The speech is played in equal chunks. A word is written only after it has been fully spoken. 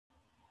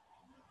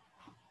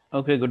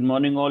Okay, good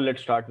morning all.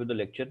 Let's start with the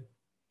lecture.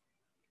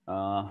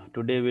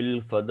 Today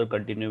we'll further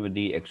continue with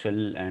the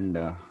Excel and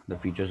the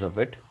features of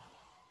it.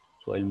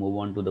 So I'll move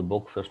on to the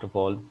book first of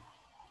all.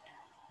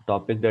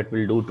 Topic that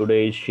we'll do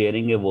today is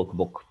sharing a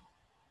workbook.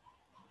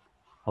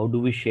 How do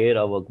we share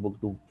our workbook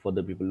to for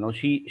the people? Now,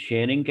 see,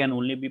 sharing can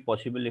only be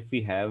possible if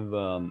we have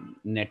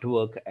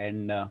network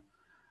and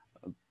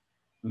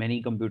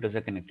many computers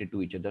are connected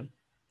to each other.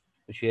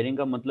 तो sharing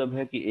का मतलब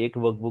है कि एक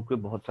workbook पे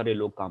बहुत सारे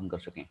लोग काम कर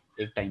सकें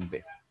एक टाइम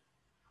पे,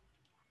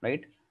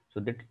 right?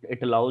 So that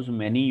it allows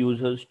many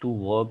users to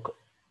work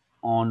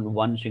on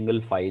one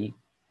single file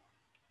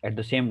at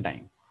the same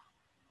time,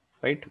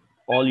 right?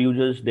 All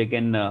users, they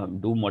can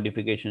do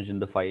modifications in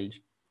the files,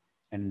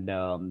 and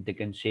they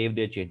can save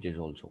their changes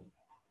also,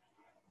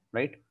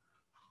 right?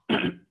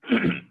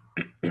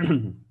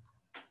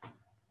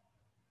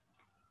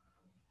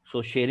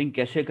 So sharing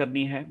कैसे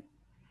करनी है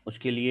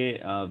उसके लिए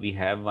we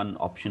have one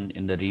option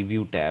in the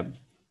review tab.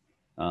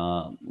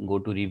 Go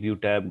to review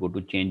tab, go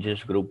to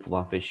changes group,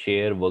 वहाँ पे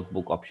share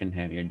workbook option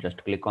है, you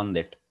just click on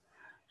that.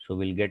 So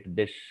we'll get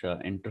this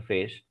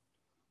interface.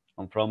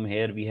 From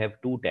here we have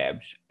two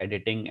tabs,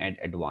 editing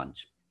and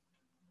advanced.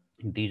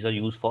 These are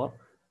used for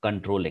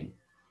controlling.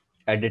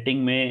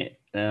 Editing में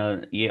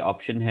ये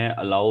option है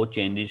allow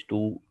changes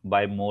to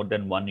bye more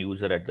than one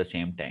user at the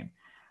same time.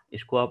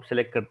 इसको आप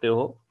select करते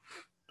हो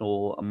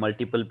तो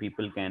multiple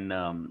people can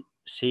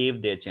save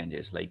their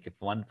changes. Like if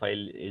one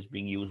file is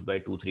being used by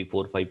 2 3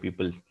 4 5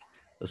 people,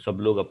 तो सब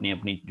लोग अपनी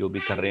अपनी जो भी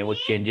कर रहे हैं वो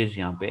चेंजेस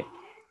यहाँ पे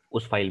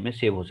उस फाइल में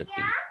सेव हो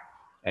सकती हैं.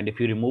 And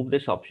if you remove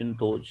this option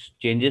तो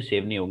चेंजेस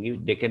सेव नहीं होंगी,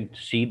 they can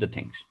see the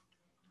things,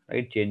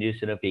 right? Changes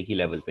सिर्फ एक ही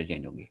लेवल पे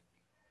चेंज होंगी.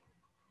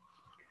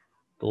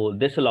 तो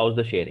दिस अलाउज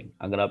द शेयरिंग.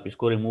 अगर आप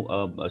इसको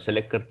रिमूव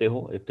सेलेक्ट करते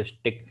हो, if the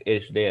stick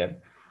is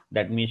there,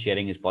 that means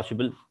sharing is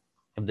possible.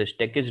 If the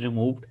stick is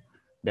removed,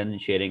 then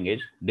sharing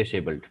is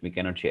disabled, we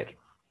cannot share,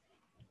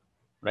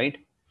 right?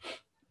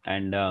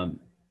 And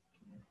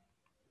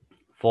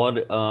for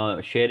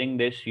sharing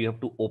this you have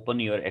to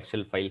open your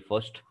excel file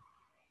first.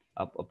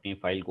 आप अपनी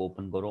file को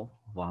open करो,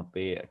 वहाँ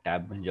पे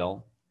tab में जाओ,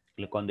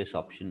 click on this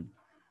option.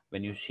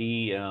 When you see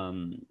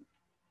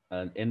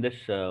in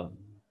this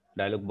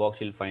dialog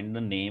box, you'll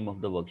find the name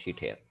of the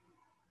worksheet here,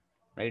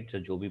 right?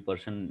 So जो भी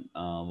पर्सन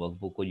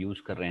वर्कबुक को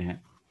यूज़ कर रहे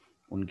हैं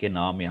उनके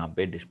नाम यहाँ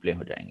पे डिस्प्ले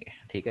हो जाएंगे,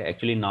 ठीक है?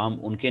 एक्चुअली नाम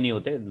उनके नहीं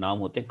होते, नाम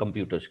होते हैं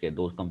कंप्यूटर्स के,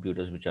 those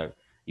computers which are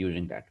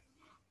using that.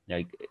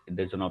 Like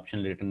there is an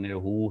option written here,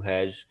 who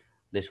has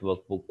this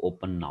workbook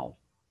open now.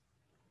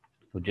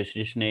 तो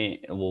जिसने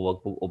वो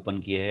वर्कबुक ओपन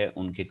किए हैं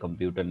उनके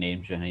कंप्यूटर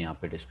नेम्स जो हैं यहाँ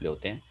पे डिस्प्ले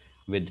होते हैं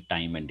with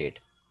time and date,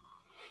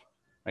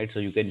 right? So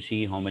you can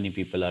see how many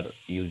people are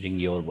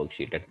using your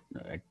worksheet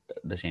at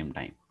the same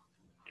time.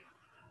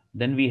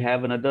 Then we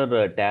have another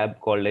tab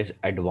called as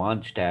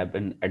advanced tab.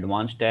 In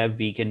advanced tab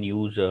we can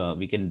use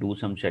we can do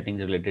some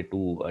settings related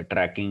to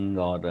tracking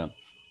or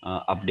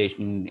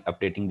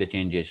updating the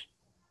changes,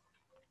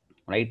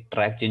 right?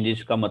 Track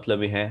changes का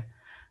मतलब ये है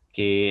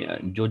कि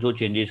जो जो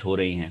changes हो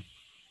रही हैं,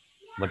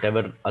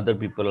 whatever other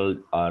people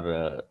are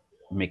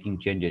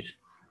making changes,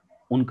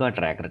 उनका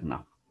ट्रैक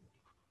रखना,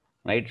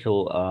 राइट?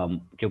 सो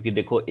क्योंकि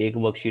देखो एक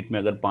वर्कशीट में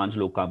अगर 5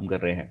 लोग काम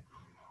कर रहे हैं,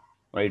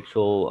 right?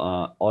 So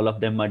all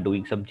of them are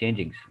doing some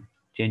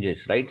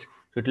changes, right?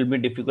 So it will be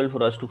difficult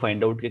for us to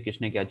find out कि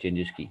किसने क्या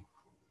changes की,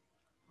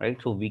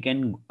 right? So we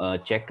can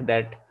check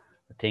that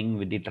thing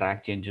with the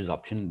track changes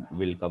option.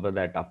 We'll cover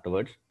that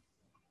afterwards.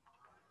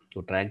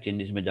 तो track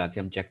changes में जाके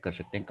हम check कर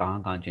सकते हैं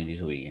कहाँ कहाँ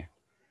changes हुई हैं,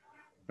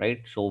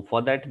 right? So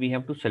for that we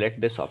have to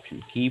select this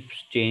option,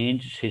 keeps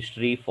change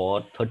history for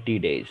 30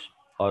 days,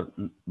 or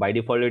by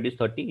default it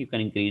is 30. You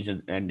can increase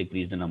and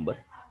decrease the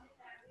number.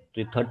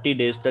 तो 30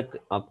 days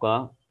तक आपका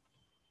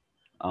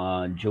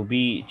जो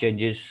भी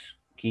चेंजेस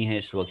की हैं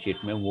इस वर्कशीट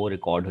में वो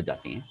रिकॉर्ड हो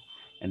जाती हैं.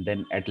 And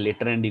then eight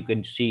letter and you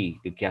can see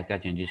कि क्या क्या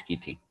चेंजेस की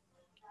थी.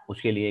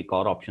 उसके लिए एक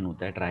और ऑप्शन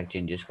होता है ट्रैक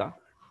चेंजेस का,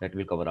 that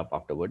will cover up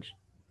afterwards.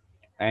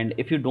 And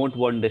if you don't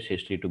want this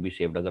history to be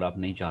saved, अगर आप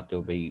नहीं चाहते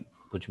हो भाई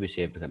कुछ भी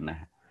सेव करना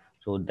है,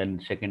 so then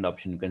second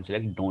option you can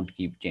select don't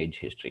keep change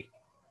history,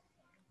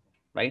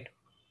 right?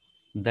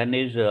 Then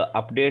is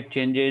update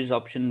changes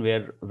option,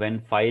 where when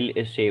file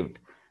is saved,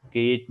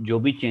 कि जो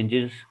भी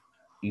चेंजेस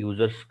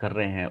यूजर्स कर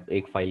रहे हैं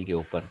एक फाइल के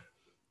ऊपर,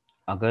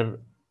 अगर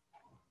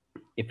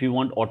if you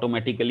want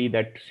automatically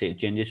that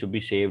changes should be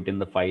saved in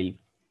the file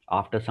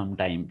after some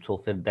time, so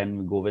then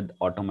we go with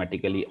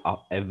automatically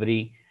every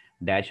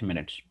dash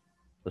minutes.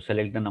 So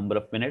select the number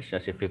of minutes,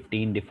 जैसे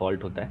 15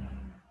 default होता है.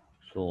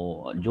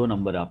 सो जो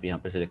number आप यहाँ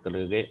पे select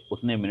करोगे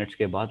उतने minutes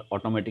के बाद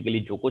ऑटोमेटिकली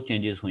जो कुछ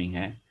चेंजेस हुई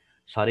हैं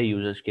सारे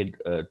यूजर्स के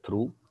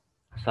थ्रू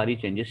सारी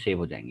चेंजेस सेव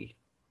हो जाएंगी,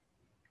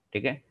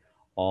 ठीक है?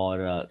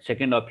 और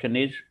second option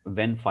is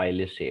when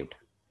file is saved,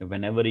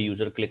 whenever a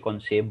user click on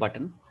save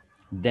button,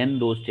 then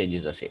those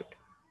changes are saved,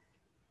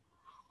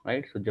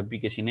 right? सो जब भी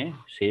किसी ने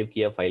सेव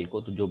किया फाइल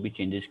को तो जो भी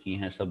चेंजेस किए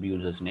हैं सब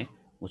यूजर्स ने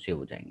वो सेव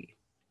हो जाएंगी,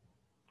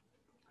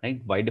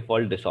 right? By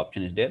default this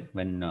option is there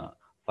when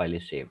file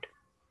is saved.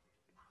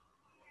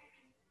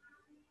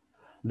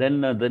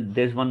 Then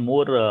there is one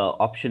more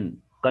option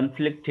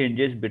conflict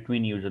changes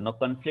between user. Now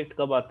conflict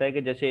कब आता है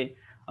कि जैसे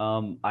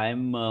I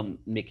am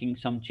making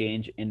some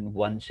change in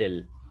one cell,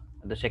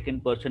 the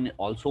second person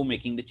also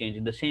making the change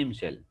in the same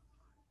cell,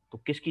 तो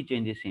किसकी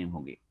changes same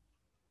होगी?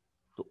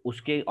 तो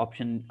उसके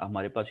ऑप्शन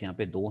हमारे पास यहाँ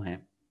पे दो हैं.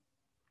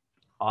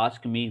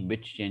 Ask me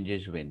which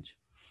changes wins,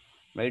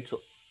 right? So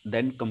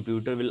then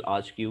computer will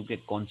ask you कि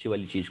कौन सी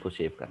वाली चीज को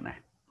सेव करना है,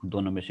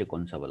 दोनों में से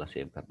कौन सा वाला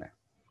सेव करना है,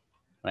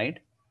 right?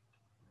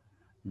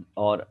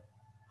 और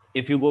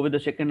if you go with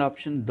the second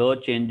option, the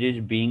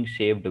changes being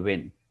saved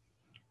win,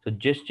 तो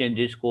जिस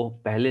चेंजेस को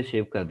पहले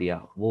सेव कर दिया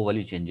वो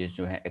वाली चेंजेस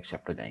जो है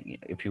एक्सेप्ट हो जाएंगी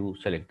if you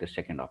select the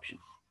second option.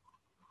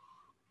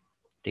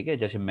 ठीक है,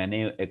 जैसे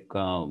मैंने एक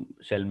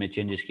सेल में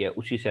चेंजेस किया,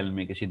 उसी सेल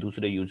में किसी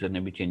दूसरे यूजर ने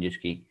भी चेंजेस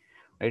की,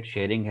 राइट?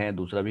 शेयरिंग है,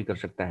 दूसरा भी कर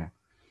सकता है,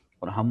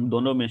 और हम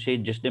दोनों में से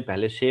जिसने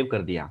पहले सेव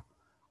कर दिया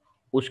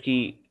उसकी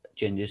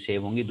चेंजेस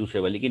सेव होंगी,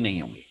 दूसरे वाले की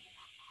नहीं होंगी.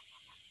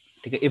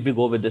 ठीक है, if we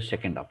go with the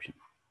second option.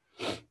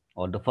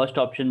 और द फर्स्ट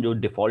ऑप्शन जो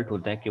डिफॉल्ट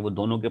होता है कि वो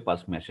दोनों के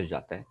पास मैसेज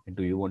आता है,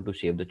 do you want to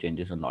save the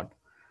changes और नॉट,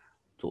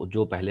 तो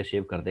जो पहले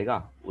सेव कर देगा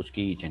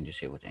उसकी चेंजेस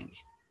सेव हो जाएंगी,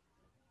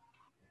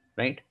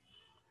 right?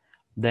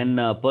 Then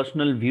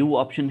personal view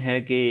option है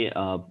कि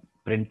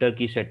प्रिंटर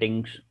की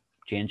सेटिंग्स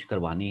चेंज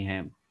करवानी है,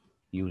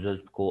 यूजर्स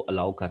को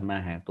अलाउ करना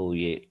है तो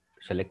ये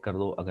सेलेक्ट कर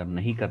दो, अगर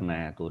नहीं करना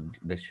है तो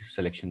this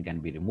selection can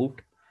be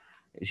removed.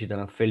 इसी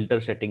तरह filter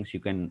settings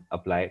you can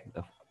apply,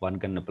 one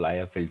can apply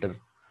a filter,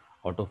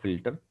 auto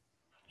filter.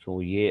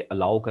 सो ये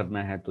अलाउ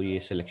करना है तो ये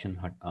सिलेक्शन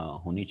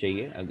होनी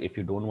चाहिए. If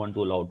you don't want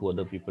to allow to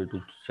other people to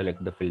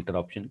select the filter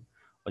option,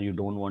 और you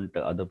don't want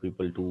other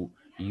people to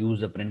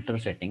use the printer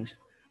settings,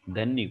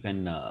 then you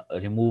can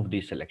remove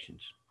these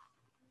selections.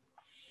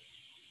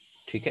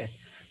 ठीक है,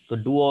 तो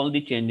do all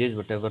the changes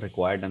whatever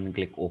required and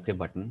click OK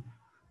button.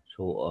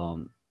 So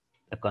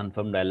a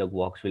confirm dialog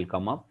box will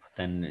come up,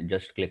 then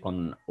just click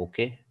on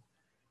OK.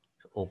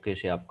 OK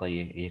से आपका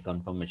ये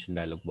confirmation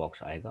dialog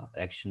box आएगा.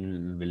 Action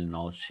will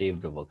now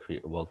save the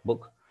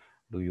workbook.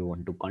 Do you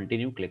want to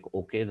continue? Click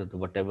OK. That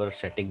whatever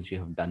settings you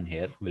have done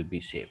here will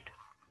be saved.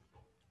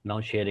 Now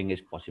sharing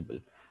is possible.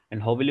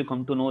 And how will you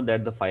come to know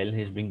that the file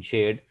is being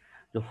shared?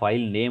 जो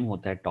file name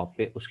होता है top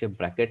पे, उसके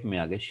bracket में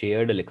आगे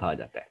shared लिखा आ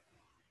जाता है.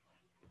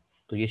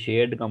 तो ये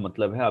शेयर्ड का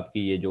मतलब है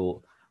आपकी ये जो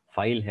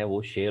फाइल है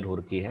वो शेयर हो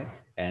रखी है,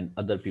 and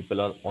other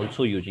people are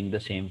also using the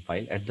same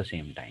file at the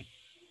same time,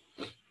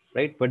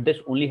 right? But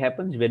this only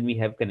happens when we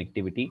have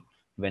connectivity,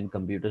 when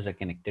computers are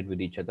connected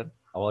with each other,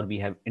 or we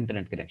have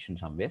internet connection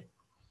somewhere,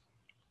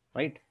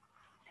 right?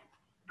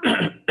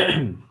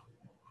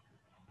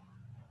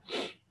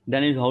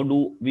 Then is how do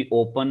we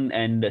open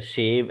and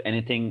save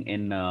anything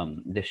in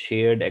the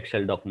shared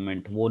Excel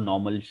document? वो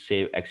normal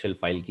save Excel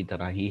file की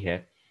तरह ही है.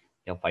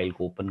 या file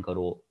को open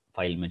करो,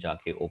 file में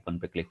जाके open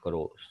पे क्लिक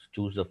करो,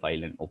 choose the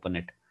file and open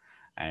it.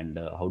 And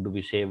how do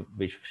we save?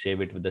 We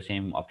save it with the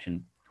same option.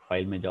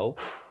 File में जाओ,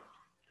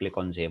 click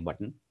on save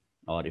button,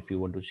 or if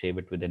you want to save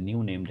it with a new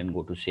name, then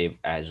go to save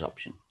as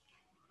option,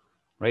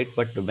 right?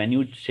 But when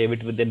you save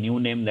it with the new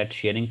name, that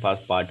sharing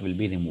part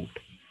will be removed,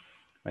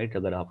 right?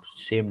 अगर आप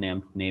same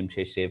name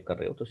से save कर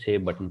रहे हो तो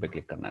save button पे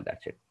click करना है,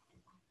 that's it.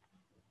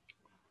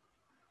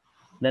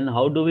 Then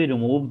how do we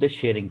remove the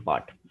sharing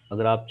part?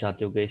 अगर आप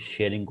चाहते हो कि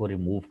शेयरिंग को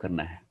रिमूव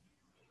करना है,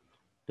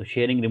 तो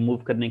शेयरिंग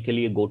रिमूव करने के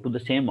लिए go to the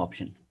same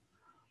option,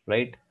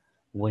 right?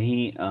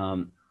 वहीं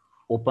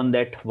open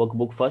that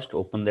workbook first,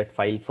 open that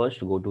file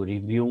first, go to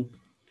review,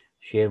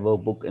 share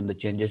workbook in the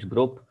changes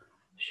group,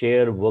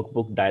 share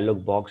workbook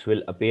dialogue box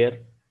will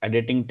appear.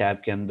 Editing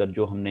tab के अंदर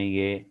जो हमने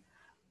ये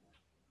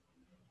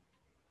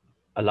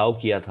allow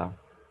किया था,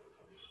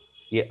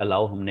 ये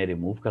allow हमने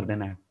रिमूव कर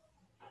देना है.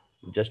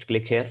 Just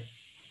click here,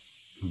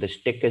 the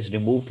stick is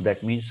removed,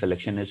 that means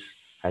selection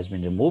has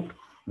been removed.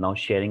 Now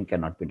sharing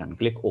cannot be done.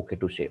 Click OK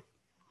to save,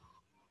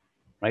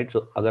 right?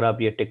 So अगर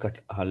आप ये टिक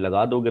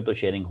लगा दोगे तो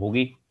शेयरिंग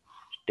होगी,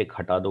 टिक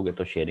हटा दोगे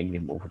तो शेयरिंग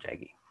रिमूव हो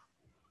जाएगी.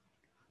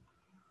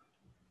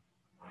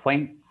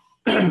 Fine.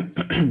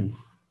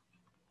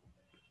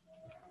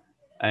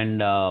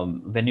 And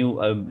when you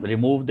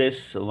remove this,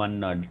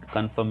 one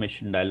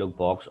confirmation dialog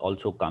box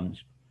also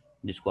comes,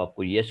 जिसको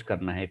आपको yes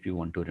करना है if you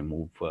want to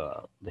remove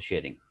the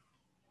sharing,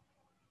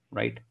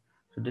 right?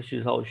 So this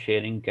is how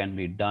sharing can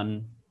be done.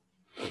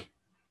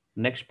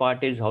 Next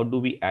part is how do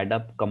we add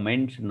up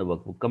comments in the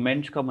workbook?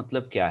 Comments का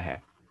मतलब क्या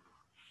है?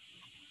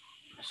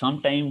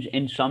 Sometimes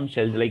in some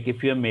cells, like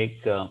if you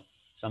make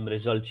some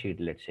result sheet,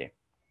 let's say,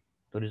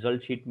 तो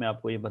result sheet में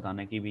आपको ये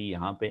बताना कि भी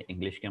यहाँ पे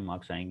इंग्लिश के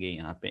मार्क्स आएंगे,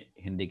 यहाँ पे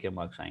हिंदी के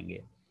मार्क्स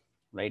आएंगे,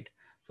 right?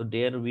 So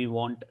there we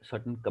want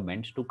certain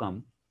comments to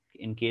come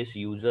in case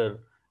user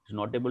is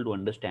not able to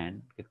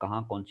understand कि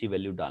कहाँ कौन सी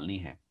वैल्यू डालनी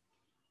है,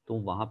 तो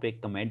वहाँ पे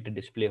एक कमेंट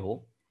डिस्प्ले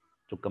हो,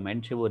 तो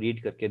कमेंट से वो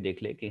रीड करके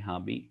देख ले कि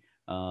हाँ भी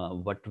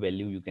what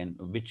value you can,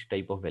 which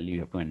type of value you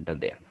have to enter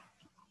there.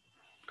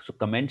 So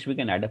comments we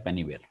can add up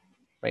anywhere,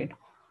 right?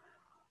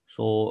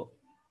 So,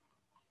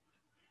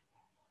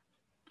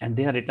 and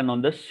they are written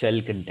on the cell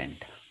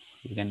content.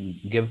 You can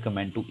give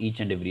comment to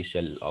each and every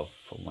cell of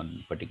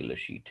one particular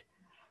sheet.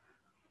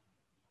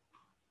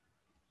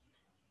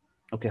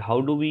 Okay,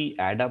 how do we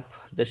add up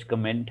this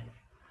comment?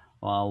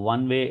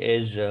 One way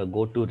is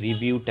go to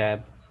review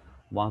tab.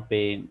 वहाँ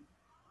पे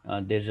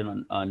there's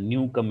a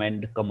new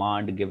comment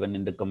command given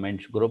in the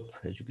comments group.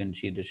 As you can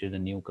see, this is a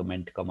new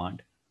comment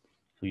command.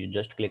 So you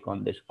just click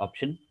on this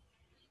option.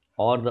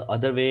 Or the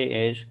other way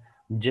is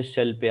जिस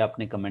cell पे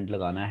आपने comment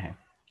लगाना है,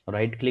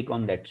 right click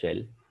on that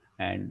cell,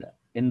 and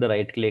in the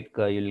right click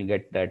you'll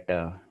get that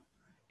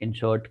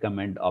insert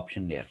comment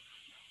option there,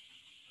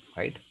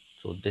 right?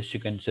 So this you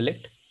can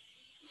select.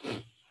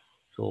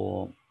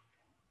 So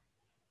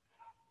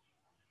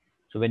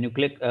So when you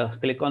click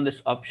on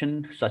this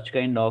option, such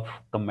kind of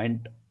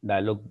comment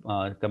dialog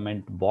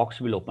comment box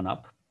will open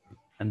up,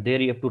 and there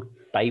you have to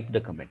type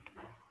the comment,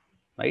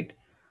 right?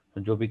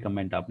 तो जो भी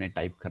comment आपने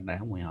type करना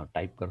है वो यहाँ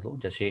type कर दो.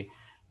 जैसे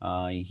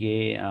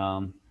ये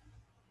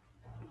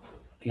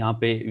यहाँ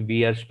पे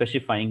we are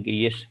specifying कि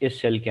ये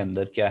इस cell के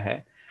अंदर क्या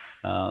है,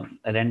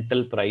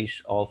 rental price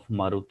of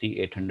Maruti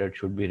 800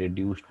 should be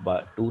reduced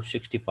by to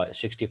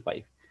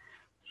 65.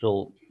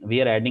 So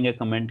we are adding a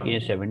comment कि ये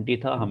 70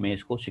 था, हमें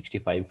इसको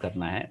 65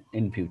 करना है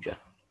in future.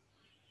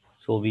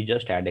 So we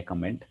just add a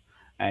comment,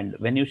 and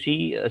when you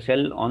see a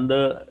cell on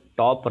the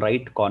top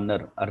right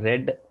corner, a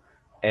red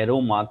arrow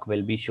mark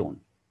will be shown.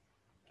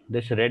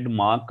 This red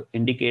mark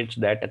indicates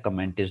that a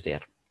comment is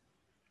there.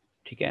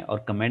 ठीक है,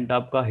 और comment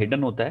आपका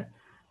hidden होता है.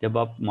 जब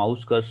आप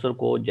mouse cursor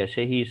को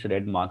जैसे ही इस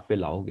रेड मार्क पे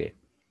लाओगे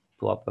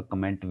तो आपका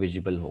कमेंट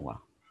विजिबल होगा.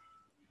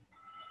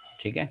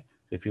 ठीक है,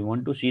 so if you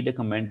want to see the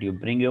comment, you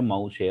bring your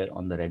mouse here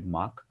on the red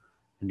mark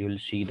and you will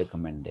see the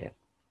comment there,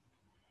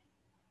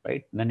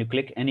 right? Then you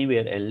click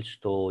anywhere else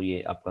तो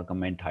ये आपका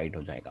comment hide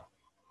हो जाएगा,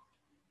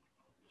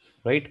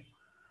 right?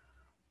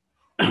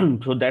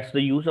 So that's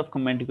the use of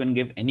comment. You can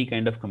give any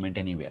kind of comment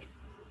anywhere.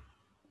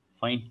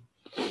 Fine.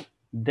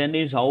 Then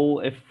is how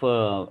if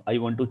I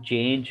want to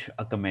change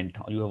a comment,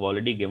 or you have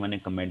already given a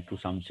comment to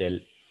some cell,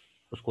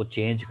 उसको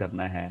change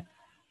करना है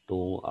तो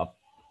आप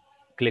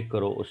click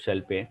करो उस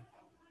cell पे,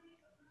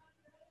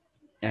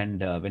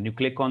 and when you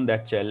click on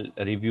that cell,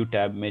 review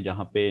tab में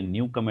जहाँ पे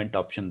new comment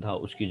option था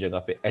उसकी जगह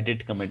पे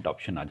edit comment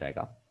option आ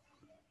जाएगा,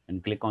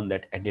 and click on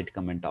that edit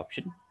comment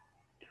option.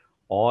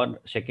 और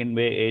second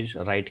way is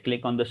right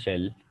click on the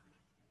cell,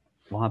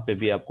 वहाँ पे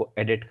भी आपको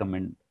edit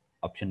comment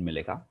option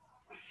मिलेगा.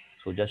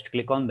 So just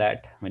click on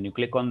that. When you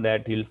click on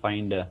that, you'll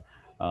find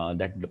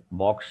that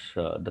box,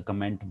 the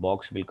comment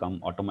box will come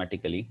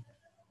automatically,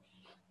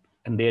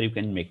 and there you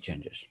can make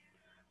changes.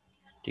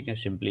 ठीक है,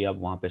 simply आप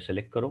वहाँ पे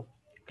select करो,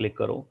 click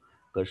करो,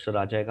 cursor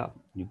आ जाएगा.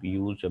 You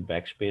use a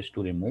backspace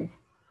to remove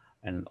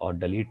and or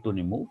delete to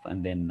remove,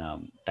 and then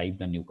type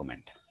the new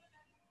comment.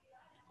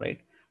 Right.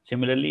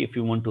 Similarly, if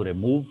you want to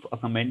remove a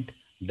comment,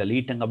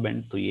 delete a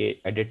comment, तो ये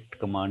edit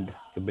command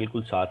के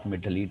बिल्कुल साथ में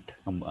delete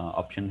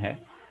option है.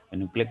 When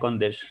you click on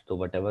this, तो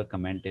whatever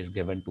comment is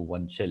given to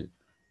one cell,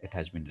 it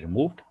has been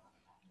removed.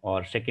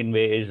 और second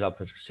way is आप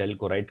cell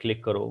को right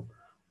click करो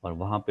और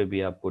वहाँ पे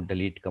भी आपको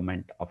delete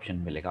comment option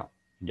मिलेगा.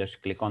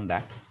 Just click on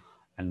that,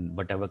 and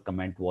whatever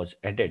comment was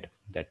added,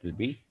 that will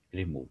be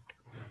removed.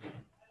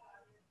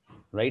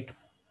 Right.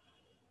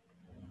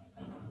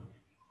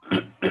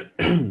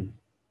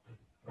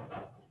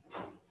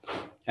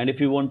 And if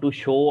you want to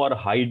show or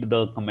hide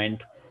the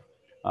comment,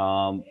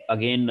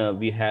 again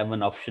we have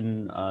an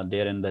option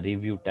there in the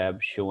review tab,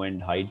 show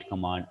and hide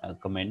command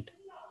comment.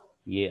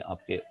 ये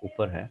आपके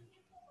ऊपर है,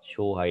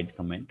 show hide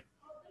comment.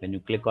 When you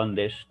click on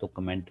this तो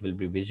comment will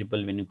be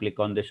visible. When you click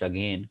on this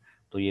again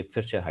तो ये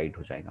फिर से hide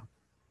हो जाएगा,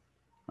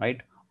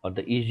 right? और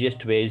the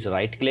easiest way is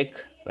right click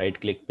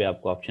पे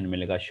आपको option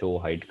मिलेगा show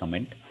hide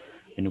comment.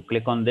 When you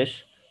click on this,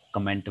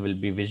 comment will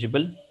be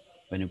visible.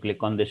 When you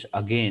click on this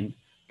again,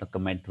 the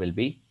comment will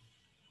be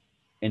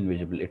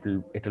invisible.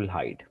 It will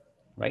hide,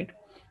 right?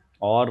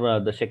 Or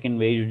the second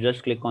way, you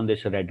just click on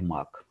this red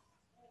mark,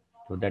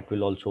 so that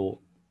will also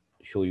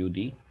show you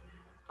the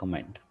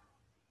comment.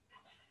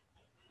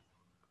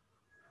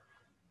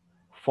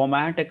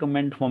 Format है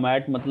comment.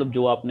 Format मतलब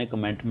जो आपने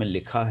comment में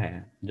लिखा है,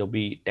 जो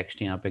भी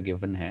text यहाँ पे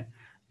गिवन है,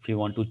 if you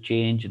want to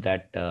change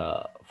that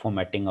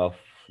formatting of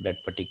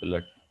that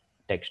particular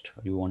text,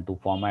 you want to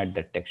format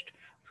that text,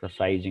 उसका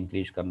साइज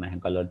इंक्रीज करना है,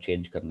 कलर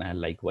चेंज करना है,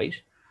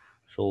 likewise.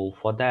 So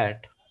for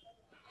that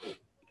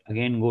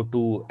again go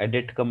to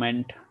edit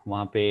comment.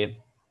 वहाँ पे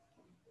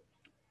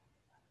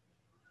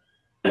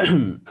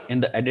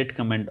in the edit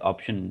comment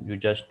option, you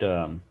just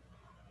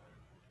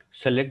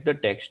select the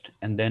text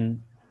and then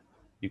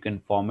you can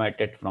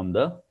format it from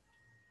the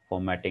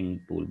formatting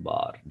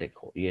toolbar.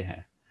 देखो ये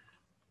है.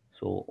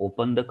 So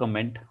open the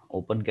comment.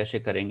 Open कैसे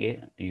करेंगे?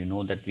 You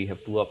know that we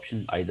have two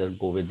options. Either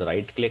go with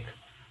right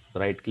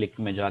click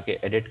में जाके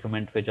edit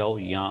comment पे जाओ,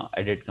 या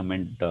edit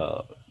comment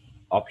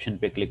option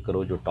पे click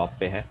करो जो top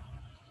पे है.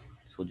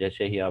 So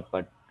जैसे ही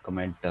आपका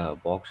comment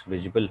box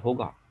visible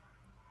होगा,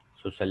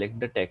 so select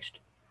the text,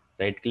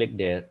 right click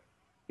there,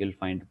 you'll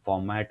find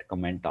format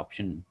comment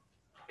option.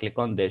 Click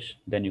on this,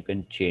 then you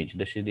can change.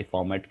 This is the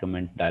format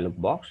comment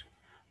dialog box.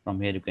 From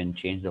here you can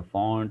change the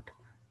font,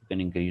 you can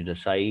increase the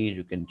size,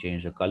 you can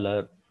change the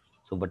color.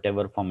 So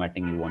whatever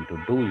formatting you want to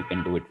do, you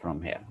can do it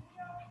from here,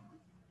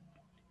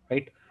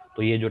 right.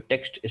 तो ये जो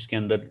text इसके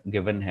अंदर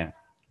given है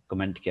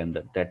comment के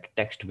अंदर, that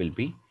text will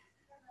be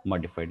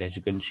modified. As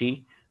you can see,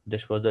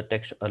 this was the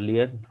text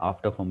earlier.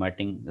 After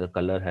formatting, the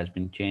color has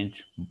been changed.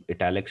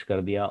 Italics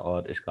कर दिया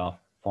और इसका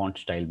font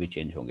style भी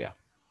change हो गया.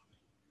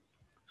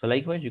 So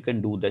likewise, you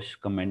can do this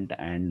comment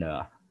and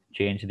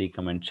change the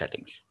comment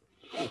settings.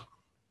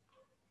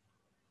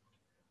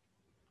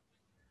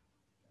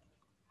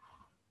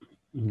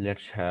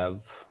 Let's have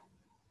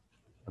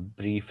a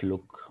brief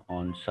look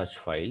on such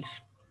files.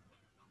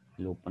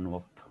 We'll open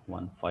up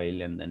one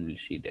file and then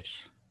we'll see this.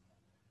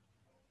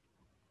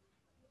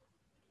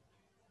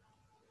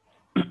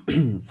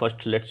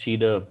 First, let's see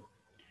the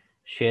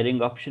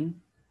sharing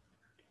option,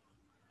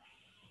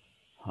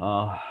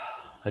 uh,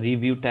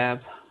 review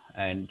tab,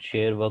 and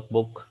share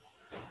workbook.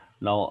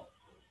 Now,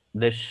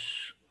 this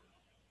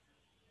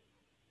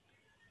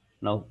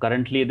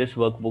currently this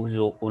workbook is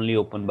only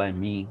open by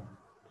me.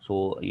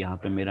 So यहाँ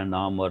पे मेरा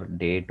नाम और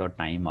date और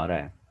time आ रहा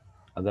है.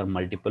 अगर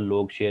multiple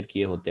लोग शेयर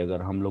किए होते,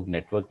 अगर हम लोग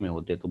नेटवर्क में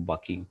होते तो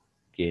बाकी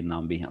के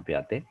नाम भी यहाँ पे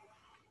आते.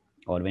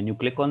 और when you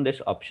click on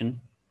this option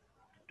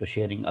तो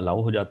शेयरिंग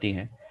अलाउ हो जाती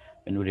है.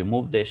 व्हेन यू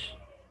रिमूव दिस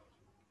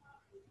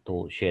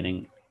तो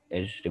sharing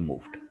is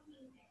removed,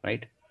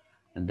 right.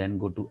 And then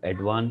go to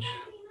advance.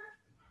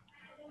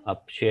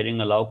 आप शेयरिंग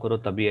अलाउ करो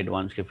तभी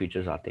एडवांस के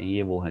फीचर्स आते हैं.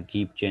 ये वो है,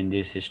 keep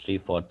changes history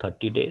for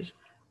 30 days.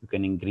 You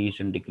can increase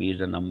and decrease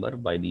the number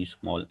by these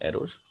small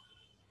arrows,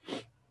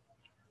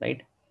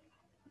 right?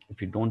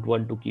 If you don't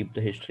want to keep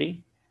the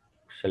history,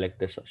 select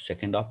the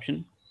second option.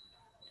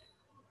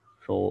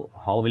 So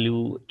how will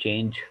you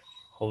change,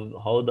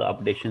 how the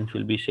updations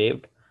will be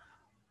saved?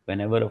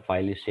 Whenever a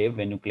file is saved,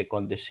 when you click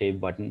on the save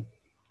button,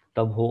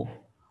 तब हो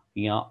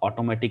या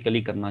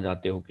automatically करना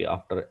चाहते हो कि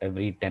after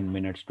every 10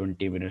 minutes,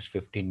 20 minutes,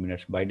 15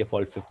 minutes, by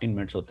default 15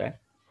 minutes होता है.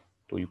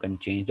 तो you can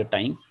change the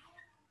time.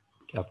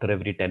 After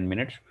every 10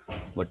 minutes,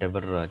 whatever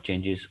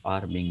changes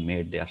are being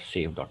made, they are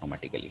saved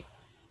automatically.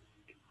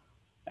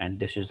 And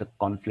this is the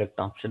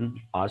conflict option,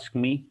 ask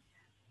me,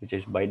 which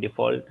is by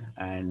default.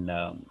 And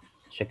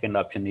second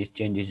option is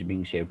changes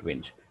being saved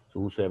wins.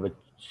 So whosoever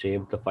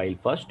saved the file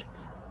first,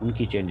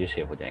 unki changes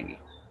save ho jayenge,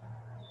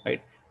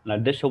 right. Now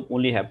this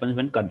only happens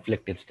when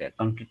conflict is there.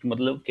 Conflict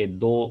मतलब कि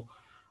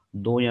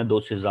दो या दो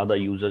से ज्यादा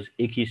users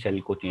एक ही cell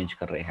को change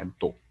कर रहे हैं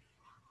तो.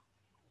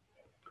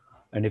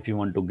 And if you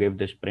want to give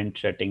this print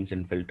settings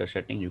and filter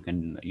setting, you can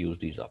use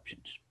these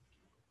options,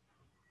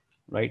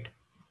 right?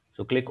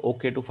 So click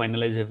OK to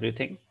finalize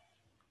everything.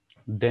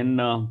 Then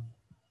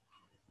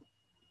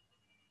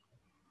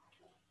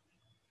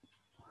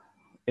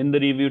in the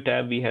review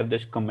tab, we have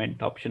this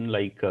comment option.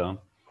 Like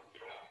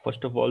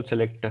first of all,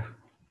 select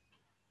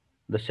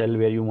the cell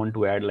where you want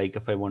to add. Like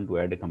if I want to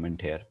add a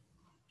comment here,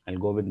 I'll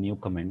go with new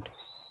comment.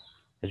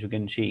 As you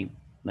can see,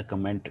 the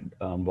comment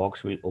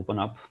box will open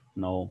up.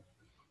 Now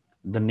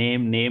the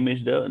name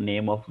is the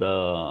name of the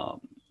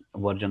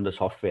version, the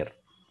software,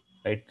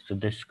 right? So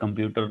this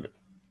computer,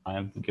 I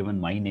have given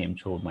my name,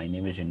 so my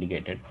name is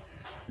indicated.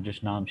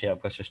 जिस नाम से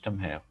आपका system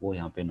है वो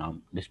यहाँ पे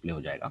नाम display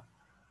हो जाएगा,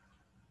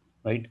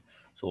 right?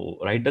 So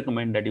write the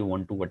comment that you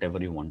want to,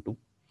 whatever you want to.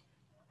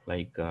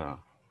 Like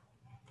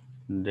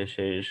this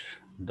is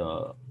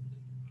the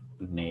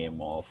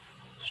name of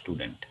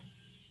student.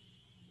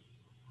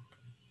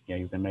 Yeah,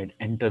 you can write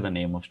enter the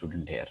name of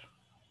student here.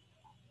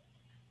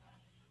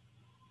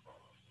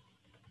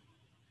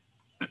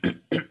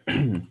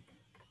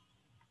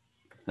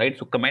 Right,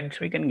 so comments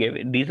we can give,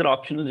 these are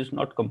optional, it's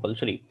not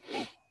compulsory,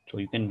 so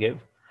you can give.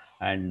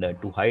 And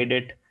to hide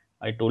it,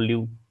 I told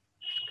you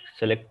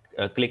select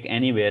click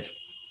anywhere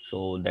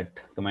so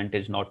that comment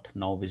is not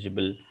now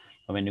visible.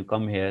 When you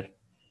come here,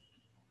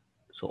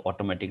 so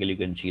automatically you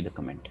can see the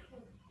comment,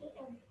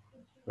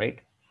 right.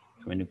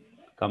 So when you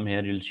come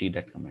here, you'll see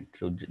that comment.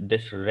 So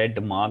this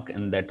red mark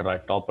in that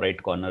top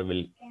right corner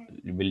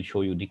will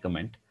show you the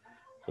comment.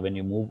 So when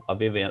you move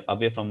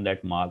away from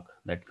that mark,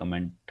 that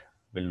comment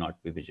will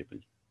not be visible,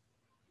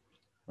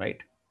 right.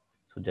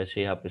 So जैसे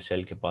ही आप इस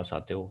cell के पास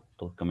आते हो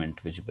तो comment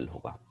visible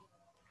होगा,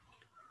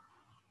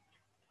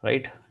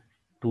 right.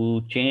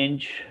 To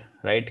change,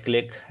 right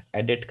click,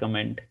 edit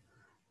comment,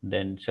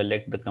 then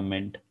select the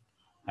comment,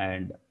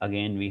 and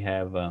again we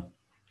have a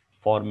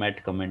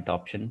format comment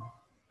option.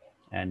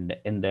 And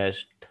in that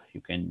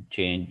you can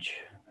change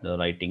the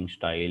writing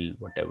style,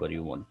 whatever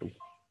you want to,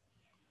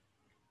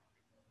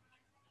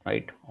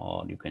 right,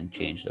 or you can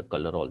change the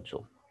color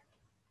also,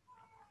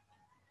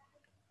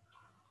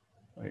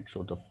 right.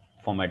 So the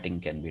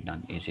formatting can be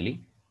done easily.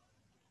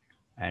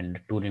 And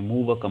to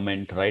remove a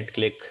comment, right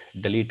click,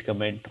 delete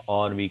comment,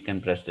 or we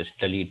can press this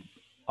delete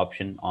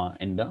option on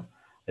in the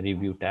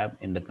review tab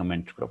in the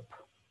comments group,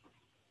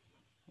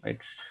 right.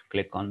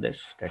 Click on this,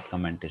 that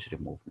comment is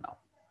removed now,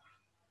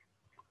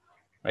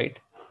 right.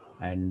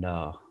 And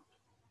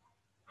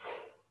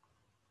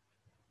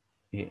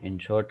ये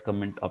insert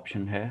comment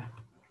option है.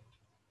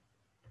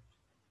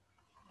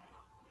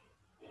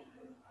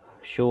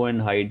 Show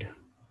and hide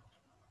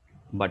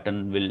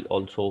button will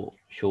also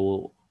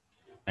show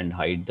and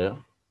hide the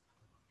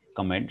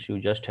comments. You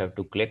just have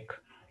to click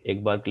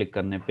एक बार click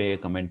करने पे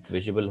comment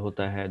visible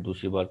होता है,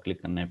 दूसरी बार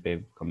click करने पे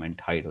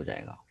कमेंट हाइड हो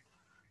जाएगा.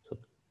 So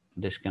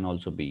this can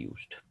also be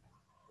used,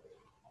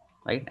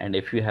 right? And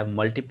if you have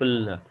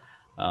multiple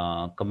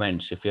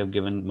comments, if you have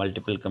given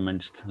multiple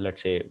comments,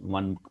 let's say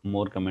one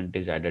more comment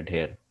is added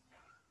here.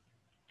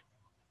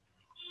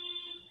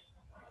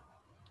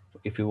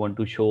 If you want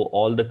to show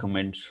all the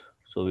comments,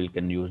 so we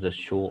can use the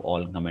show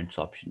all comments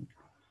option,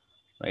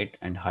 right?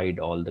 And hide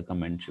all the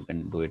comments. You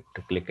can do it.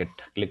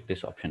 Click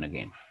this option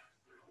again,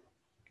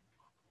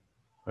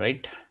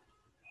 right?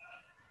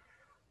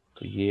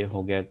 तो ये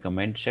हो गया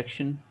comment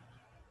section.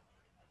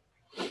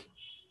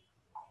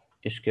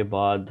 इसके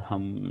बाद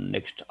हम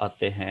next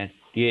आते हैं,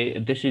 ये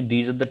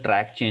these are the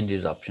track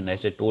changes option.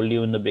 ऐसे told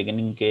you in the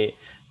beginning के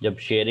जब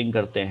शेयरिंग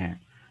करते हैं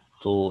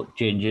तो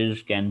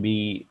changes can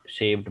be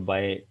saved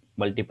by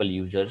multiple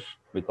users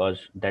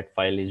because that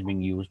file is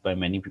being used by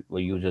many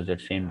users eight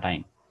same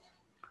time.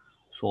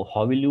 So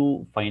how will you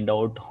find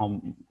out हम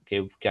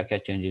के क्या क्या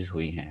changes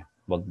हुई हैं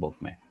वर्कबुक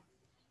में.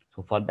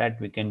 So for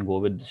that we can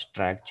go with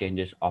track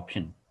changes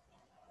option,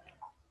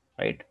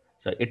 right?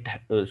 So it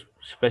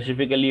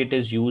specifically it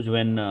is used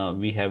when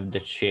we have the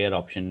share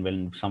option, when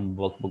some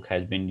workbook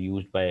has been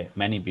used by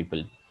many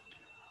people.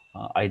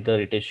 Either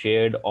it is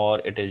shared or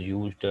it is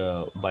used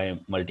by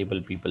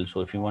multiple people.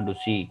 So if you want to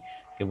see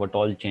okay, what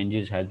all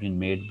changes has been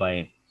made by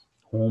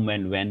whom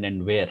and when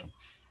and where,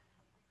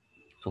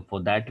 so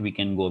for that we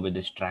can go with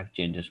this track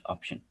changes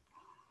option,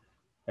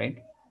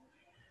 right?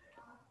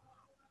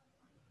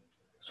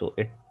 So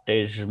it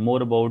is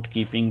more about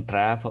keeping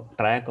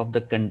track of the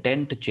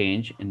content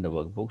change in the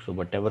workbook. So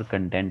whatever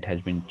content has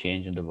been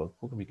changed in the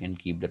workbook, we can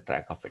keep the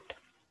track of it.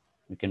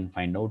 We can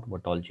find out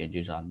what all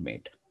changes are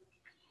made.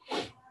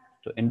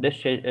 So in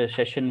this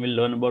session, we'll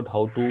learn about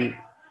how to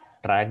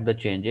track the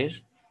changes,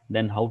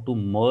 then how to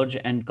merge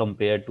and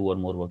compare two or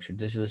more worksheets.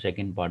 This is the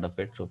second part of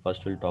it. So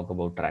first we'll talk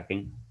about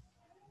tracking.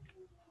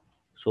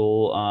 So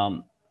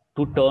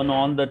to turn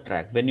on the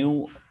track, when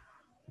you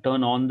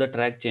turn on the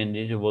track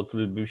changes, your work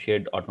will be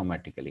shared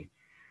automatically.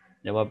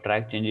 जब आप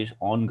track changes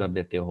on कर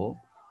देते हो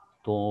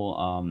तो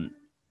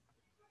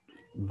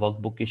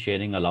workbook की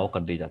sharing allow कर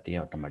दी जाती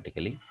है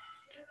automatically.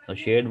 So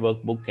shared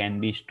workbook can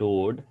be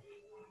stored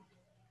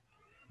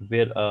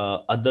where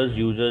others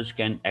users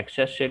can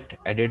access it,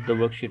 edit the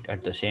worksheet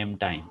at the same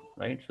time,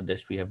 right? So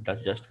this we have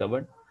just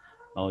covered.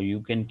 Now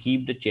you can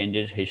keep the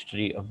changes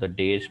history of the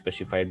days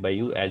specified by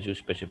you as you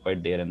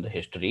specified there in the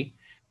history.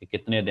 कि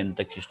कितने दिन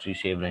तक history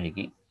save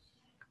रहेगी.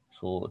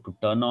 So to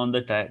turn on the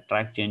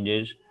track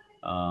changes,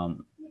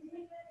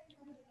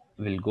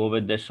 we'll go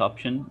with this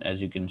option. As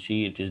you can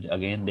see, it is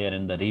again there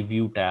in the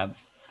review tab.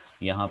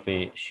 यहाँ पे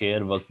share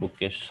workbook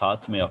के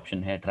साथ में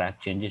option है track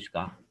changes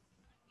का,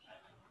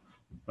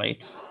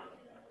 right?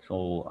 So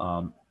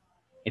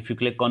if you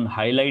click on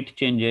highlight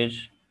changes,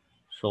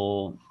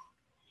 so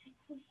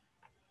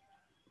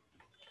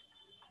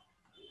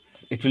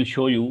it will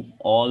show you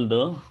all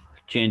the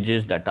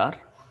changes that are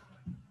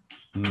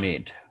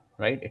made,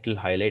 right? It will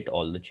highlight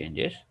all the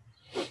changes,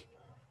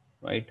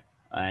 right?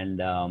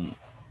 And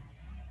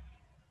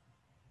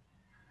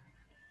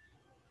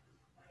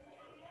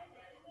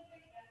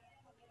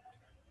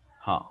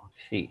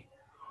see,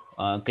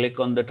 click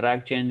on the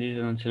track changes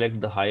and select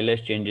the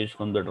highlight changes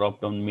from the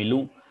drop down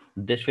menu.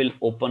 This will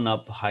open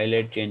up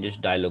highlight changes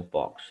dialog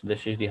box.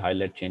 This is the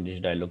highlight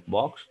changes dialog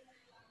box.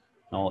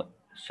 Now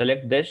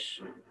select this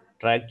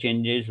track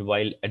changes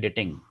while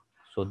editing.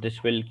 So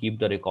this will keep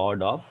the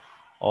record of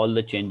all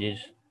the changes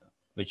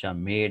which are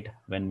made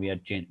when we are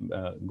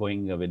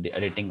going with the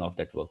editing of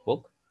that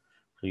workbook.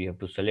 So you have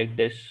to select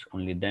this,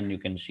 only then you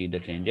can see the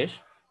changes.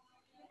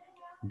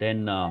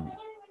 Then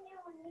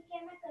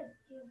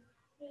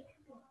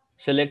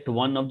select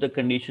one of the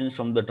conditions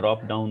from the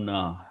drop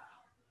down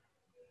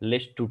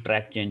list to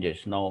track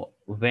changes. Now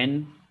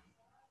when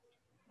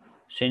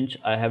since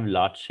I have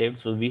large saved,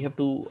 so we have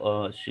to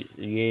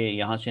ये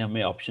यहाँ से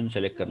हमें option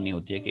select करनी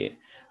होती है कि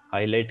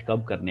highlight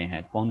कब करने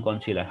हैं, कौन कौन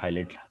सी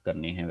हाईलाइट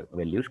करनी है,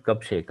 वैल्यूज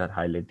कब से कर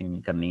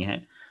हाईलाइटिंग करनी है.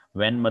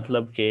 व्हेन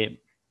मतलब कि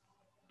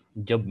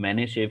जब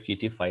मैंने सेव की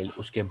थी फाइल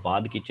उसके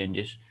बाद की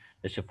चेंजेस.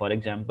 जैसे for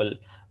example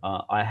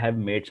I have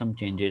made some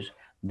changes,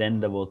 then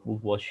the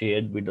workbook was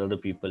shared with other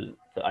people.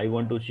 So I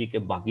want to सी कि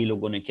बाकी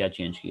लोगों ने क्या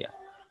चेंज किया.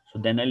 So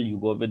then I you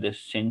go with this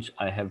since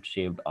I have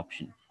saved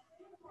option,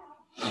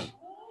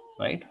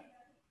 right?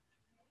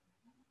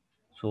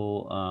 So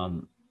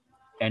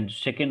and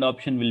second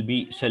option will be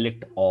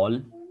select all.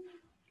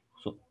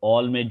 So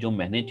all में जो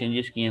मैंने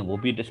changes किए हैं वो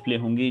भी डिस्प्ले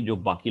होंगी, जो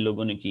बाकी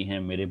लोगों ने की हैं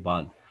मेरे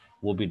बाद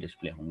वो भी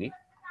डिस्प्ले होंगी.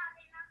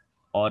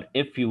 और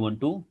if you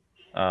want to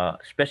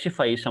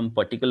specify some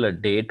particular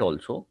date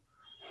also,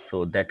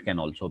 so that can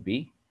also be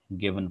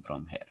given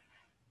from here.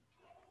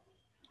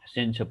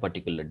 Since a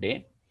particular day.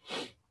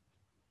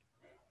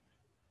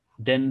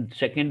 Then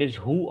second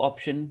is who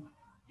option.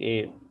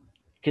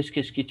 किस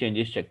किस की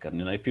चेंजेस चेक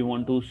करने. ना if you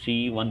want to C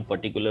one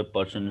particular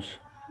persons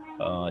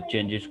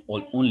changes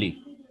only,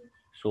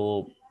 सो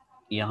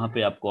यहाँ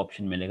पे आपको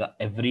option मिलेगा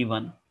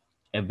everyone.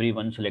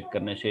 Everyone select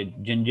करने से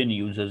जिन जिन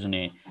यूजर्स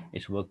ने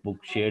इस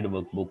वर्कबुक शेयर्ड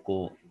वर्कबुक को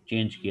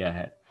चेंज किया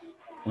है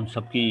उन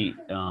सबकी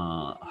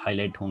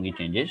हाईलाइट होंगी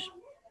चेंजेस,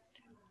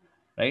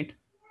 राइट।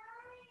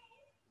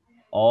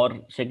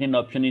 और second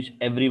option is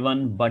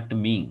everyone but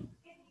me,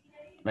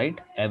 right.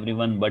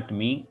 Everyone but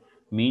me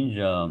means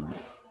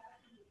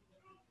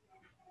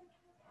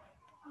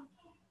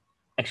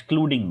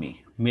excluding मी,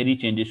 मेरी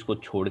चेंजेस को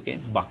छोड़ के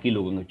बाकी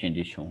लोगों के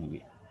चेंजेस शो होंगी।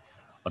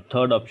 और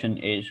third option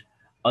is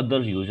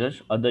other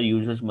users, other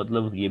users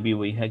मतलब ये भी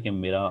वही है कि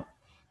मेरा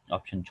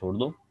ऑप्शन छोड़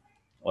दो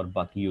और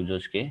बाकी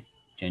यूजर्स के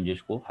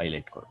चेंजेस को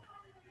हाईलाइट करो,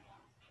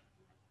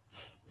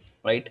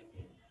 right.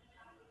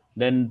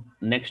 Then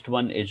next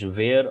one is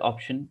where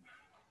option,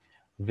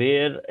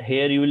 where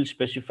here you will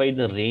specify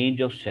the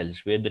range of cells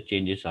where the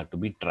changes are to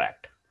be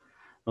tracked।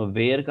 तो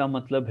where का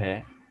मतलब है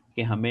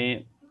कि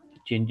हमें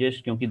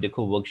चेंजेस, क्योंकि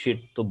देखो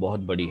वर्कशीट तो बहुत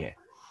बड़ी है,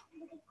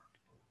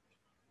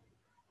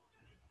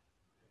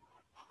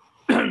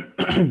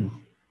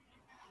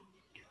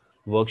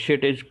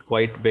 worksheet is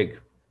quite big,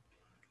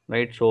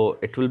 right? So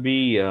it will be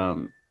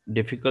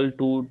difficult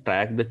to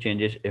track the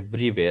changes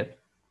everywhere.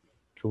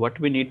 So what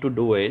we need to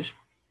do is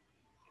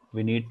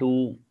we need to,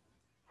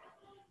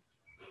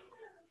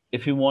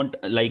 if you want,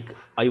 like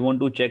I want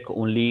to check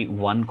only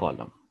one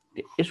column,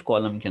 इस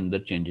column के अंदर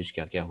changes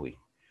क्या क्या हुई।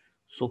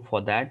 So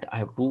for that I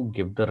have to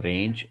give the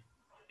range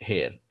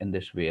here in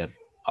this where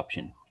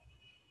option,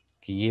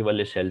 कि ये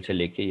वाले cell से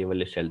लेके ये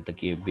वाले सेल तक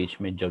के बीच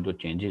में जब जो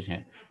चेंजेस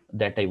हैं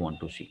that I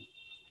want to see,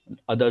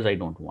 others I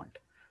don't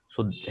want।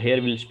 So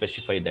here we'll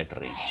specify that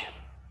range,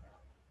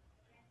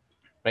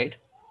 right?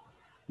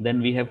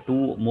 Then we have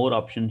two more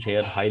options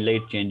here,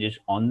 highlight changes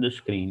on the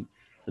screen.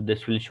 So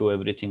this will show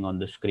everything on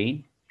the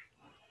screen.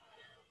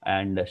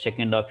 And the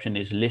second option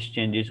is list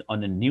changes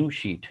on a new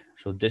sheet.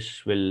 So this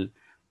will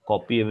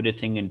copy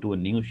everything into a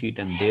new sheet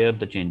and there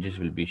the changes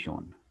will be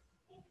shown.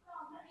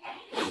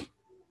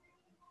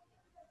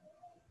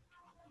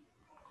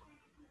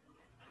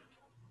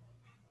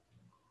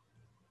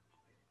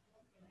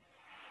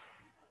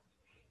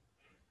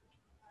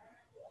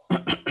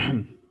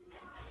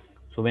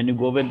 So when you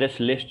go with this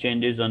list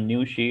changes on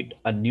new sheet,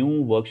 a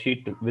new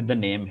worksheet with the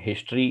name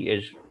history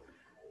is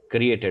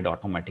created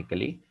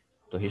automatically।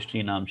 तो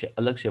history नाम से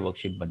अलग से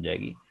worksheet बन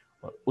जाएगी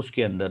और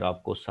उसके अंदर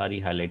आपको सारी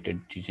हाईलाइटेड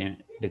चीजें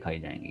दिखाई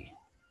जाएंगी,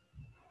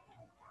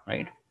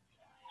 right.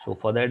 So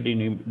for that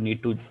you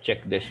need to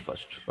check this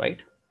first, right,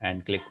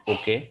 and click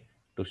OK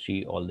to see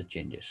all the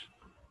changes।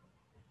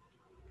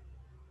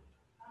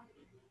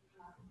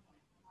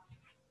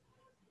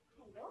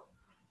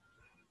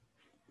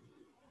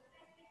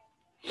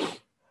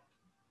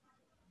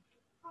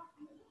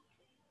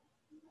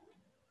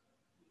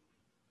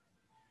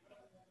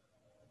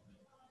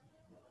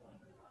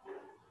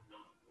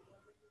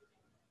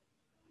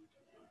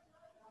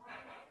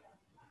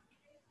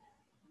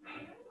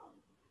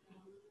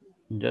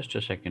 Just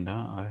a second,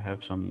 I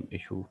have some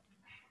issue,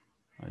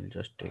 I'll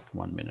just take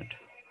 1 minute।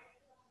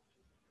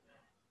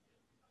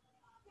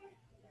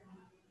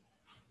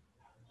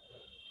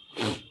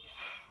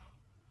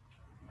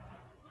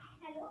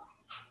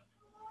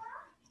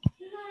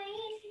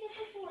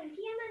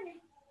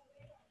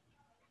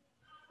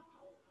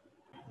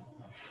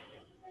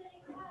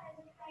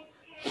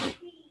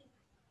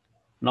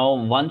 Now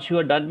once you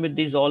are done with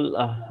these all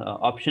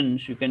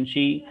options, you can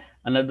see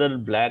another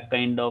black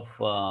kind of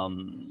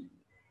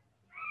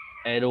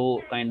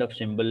arrow kind of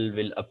symbol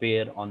will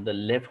appear on the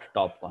left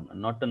top corner,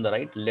 not on the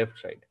right, left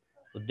side।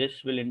 So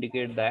this will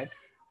indicate that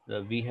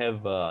we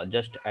have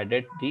just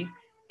added the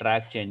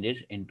track changes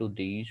into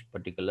these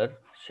particular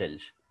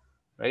cells,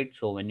 right?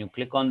 So when you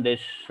click on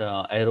this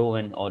arrow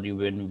and or you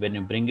when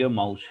you bring your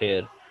mouse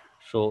here,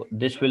 so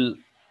this will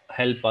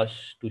help us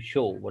to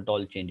show what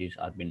all changes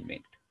are being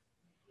made,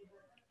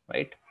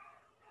 right?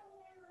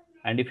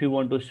 And if you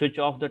want to switch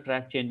off the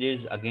track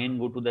changes, again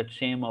go to that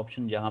same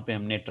option जहाँ पे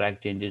हमने track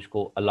changes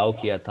को allow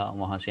किया था,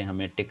 वहाँ से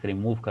हमें टिक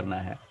remove करना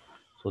है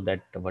so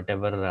that what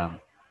ever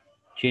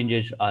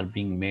changes are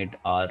being made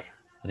are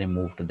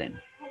removed then,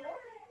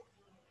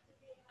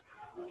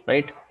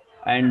 right.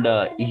 And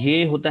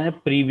ये होता है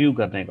प्रीव्यू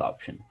करने का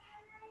ऑप्शन,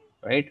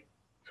 राइट।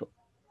 सो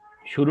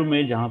शुरू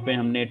में जहाँ पे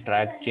हमने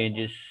ट्रैक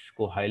चेंजेस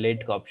को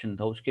हाईलाइट का ऑप्शन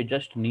था, उसके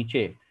जस्ट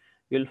नीचे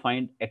you will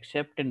find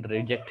accept and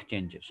reject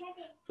changes।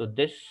 So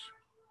this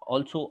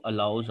also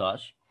allows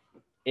us,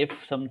 if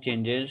some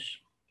changes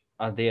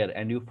are there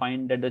and you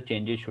find that the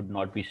changes should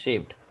not be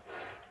saved,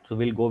 so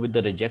we'll go with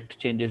the reject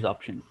changes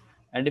option।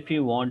 and if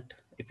you want,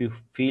 if you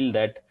feel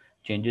that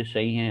changes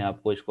सही हैं,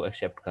 आपको इसको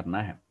accept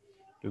करना है,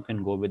 you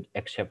can go with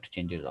accept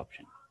changes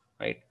option,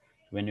 right।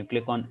 When you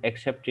click on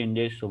accept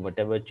changes, so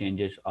whatever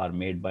changes are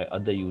made by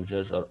other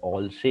users are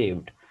all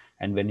saved।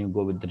 and when you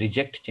go with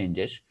reject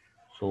changes,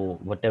 so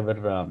whatever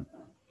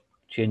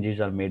changes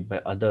are made by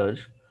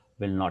others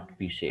will not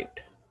be saved।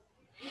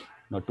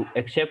 Now to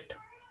accept,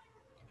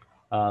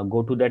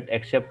 go to that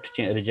accept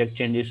reject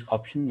changes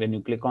option। when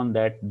you click on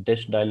that,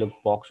 this dialog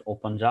box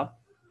opens up,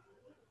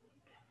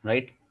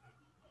 right।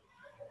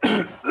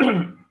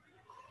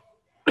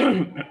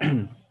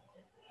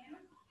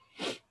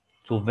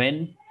 So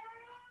when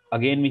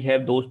again we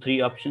have those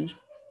three options,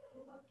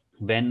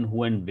 when,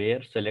 who, and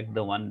where, select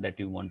the one that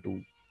you want to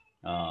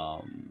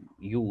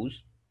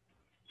use,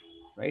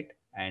 right?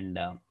 And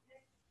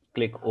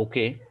click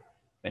OK.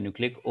 When you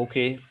click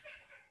OK,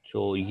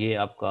 so ये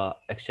आपका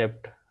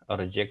accept और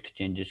reject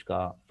changes का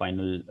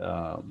final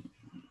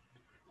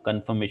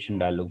confirmation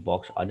dialog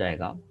box आ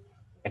जाएगा.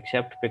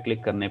 Accept पे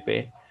click करने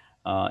पे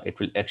it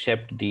will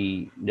accept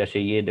the, जैसे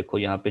ये देखो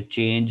यहाँ पे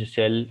change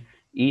cell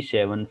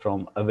E7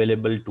 from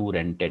available to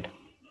rented.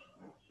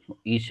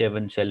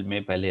 E7 cell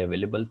में पहले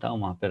अवेलेबल था,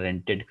 वहाँ पे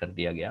रेंटेड कर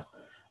दिया गया.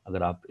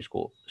 अगर आप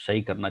इसको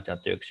सही करना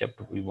चाहते हो,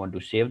 accept, we want to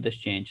save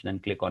this change, then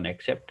click on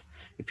accept.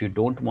 If you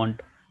don't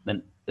want,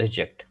 then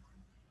reject,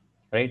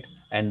 right?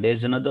 And there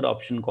is another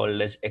option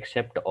called as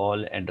accept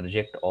all and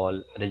reject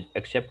all.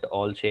 Accept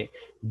all से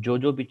जो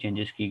जो भी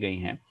changes की गई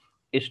हैं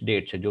इस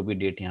date से, जो भी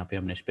डेट यहाँ पे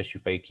हमने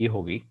स्पेसिफाई की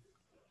होगी,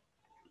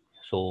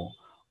 so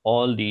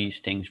all these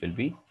things will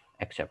be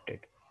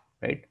accepted,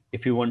 right?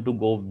 If you want to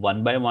go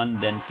one by one,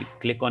 then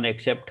click on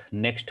accept.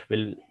 Next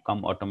will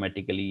come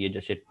automatically. ये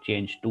जैसे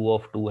change 2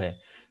 of 2 है,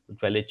 तो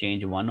पहले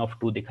change 1 of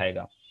 2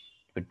 दिखाएगा,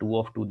 फिर 2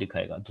 of 2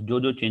 दिखाएगा. तो जो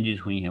जो changes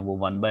हुई हैं वो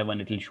one by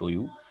one it will show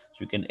you,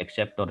 so you can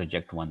accept or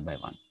reject one by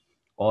one,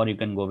 or you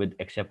can go with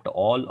accept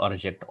all or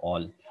reject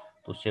all.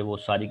 तो उससे वो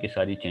सारी की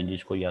सारी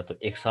changes को या तो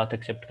एक साथ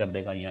accept कर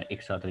देगा या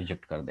एक साथ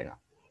reject कर देगा,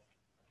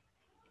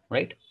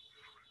 right?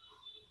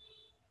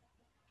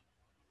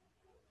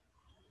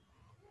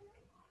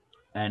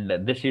 And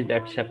this is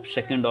that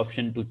second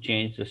option to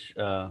change this,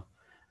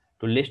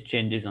 to list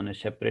changes on a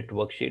separate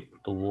worksheet.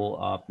 तो वो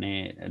आपने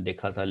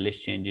देखा था,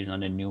 list changes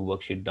on a new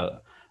worksheet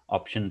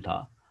option था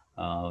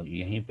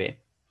यहीं पे,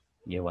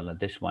 ये वाला,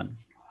 this one,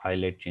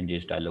 highlight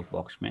changes dialog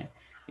box में.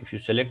 If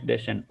you select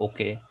this and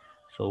OK,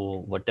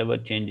 so whatever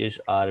changes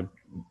are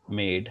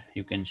made,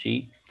 you can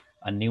see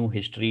a new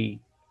history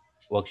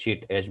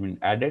worksheet has been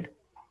added.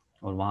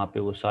 और वहाँ पे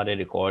वो सारे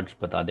रिकॉर्ड्स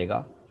बता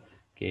देगा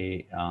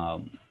कि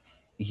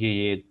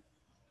ये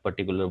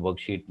पर्टिकुलर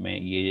वर्कशीट में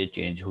ये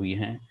चेंज हुई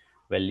हैं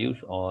वैल्यूज,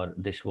 और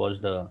this was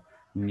the,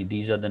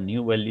 these are the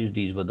new values,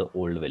 these were the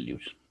old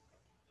values,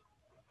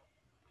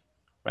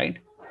 right?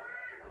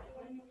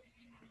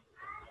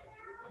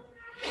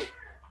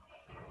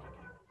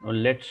 Now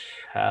let's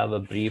have a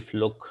brief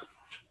look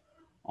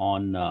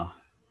on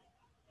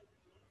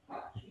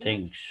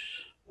things,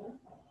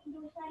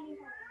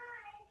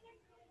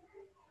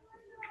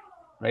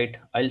 right?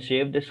 I'll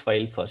save this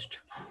file first,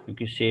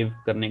 क्योंकि save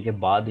करने के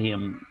बाद ही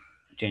हम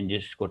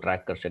changes को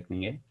track कर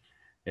सकेंगे.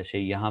 जैसे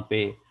यहाँ पे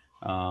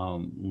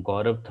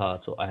गौरव था,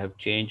 so I have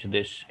changed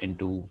this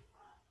into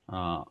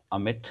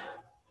Amit,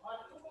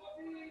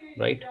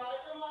 right?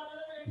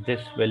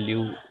 This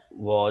value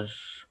was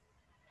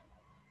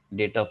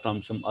data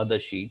from some other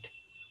sheet,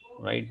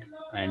 right?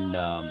 And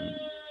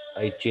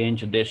I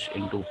changed this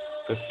into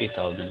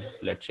 50,000,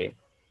 let's say.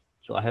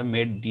 So I have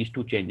made these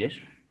two changes.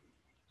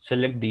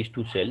 Select these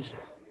two cells,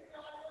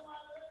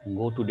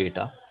 go to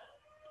data,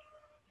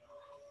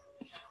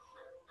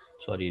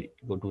 sorry,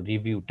 go to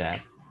review tab,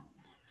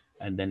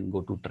 and then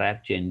go to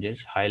track changes,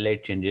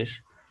 highlight changes.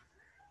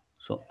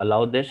 So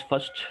allow this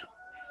first,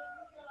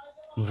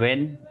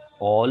 when,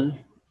 all,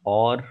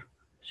 or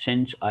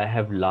since I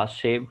have last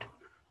saved,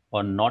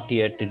 or not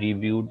yet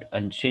reviewed,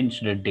 and since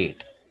the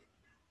date,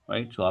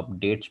 right? सो आप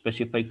date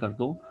specify कर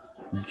दो.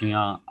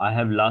 जहाँ I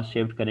have last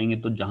save करेंगे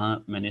तो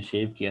जहाँ मैंने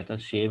save किया था,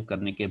 सेव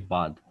करने के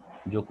बाद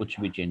जो कुछ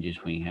भी चेंजेस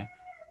हुई हैं.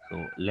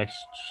 So let's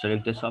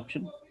select this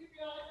option.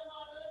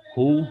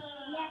 Who,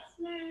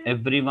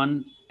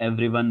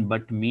 everyone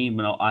but me.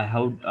 I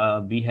have,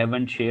 we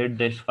haven't shared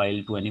this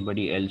file to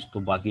anybody else, तो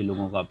बाकी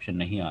लोगों का ऑप्शन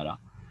नहीं आ रहा,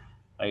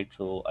 right?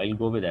 So I will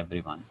go with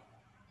everyone.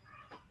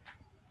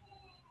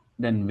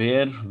 Then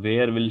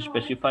where will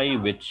specify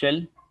which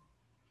cell.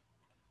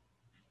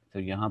 तो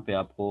यहाँ पे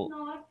आपको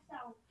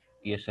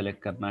ये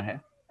सेलेक्ट करना है,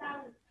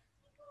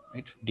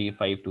 राइट?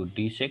 D5 to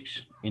D6,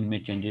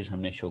 इनमें चेंजेस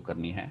हमने शो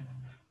करनी है.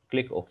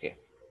 Click okay.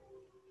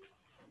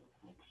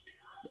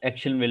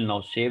 Action will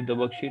now save the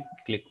worksheet.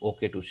 Click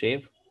OK to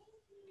save,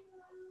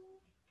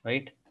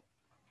 right?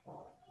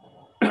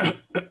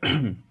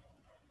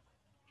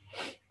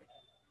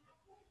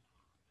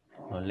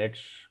 Now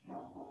let's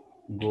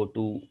go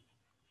to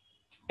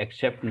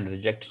accept and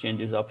reject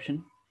changes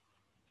option.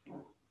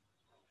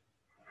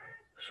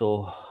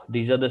 So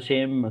these are the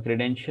same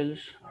credentials.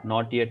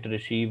 Not yet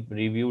received,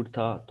 reviewed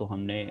था तो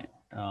हमने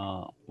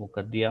वो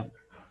कर दिया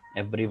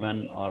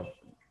everyone और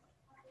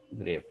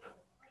grape,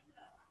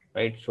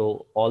 right?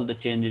 So all the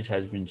changes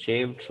has been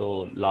saved. So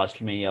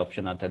last में ये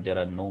option आता है, there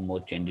are no more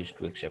changes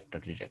to accept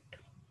or reject,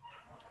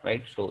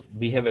 right? So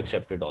we have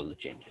accepted all the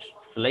changes.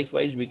 So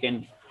likewise, we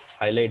can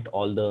highlight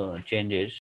all the changes